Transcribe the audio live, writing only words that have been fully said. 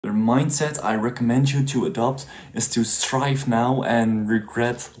The mindset I recommend you to adopt is to strive now and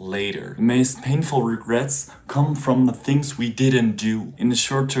regret later. The most painful regrets come from the things we didn't do. In the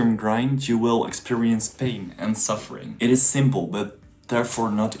short-term grind, you will experience pain and suffering. It is simple, but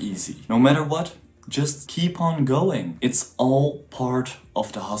therefore not easy. No matter what, just keep on going. It's all part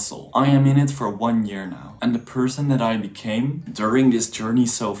of the hustle. I am in it for 1 year now, and the person that I became during this journey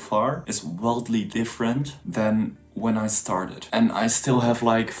so far is wildly different than when I started. And I still have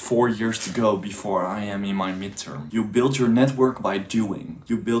like 4 years to go before I am in my midterm. You build your network by doing.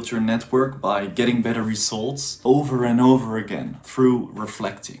 You build your network by getting better results over and over again through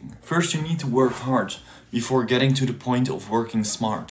reflecting. First, you need to work hard before getting to the point of working smart.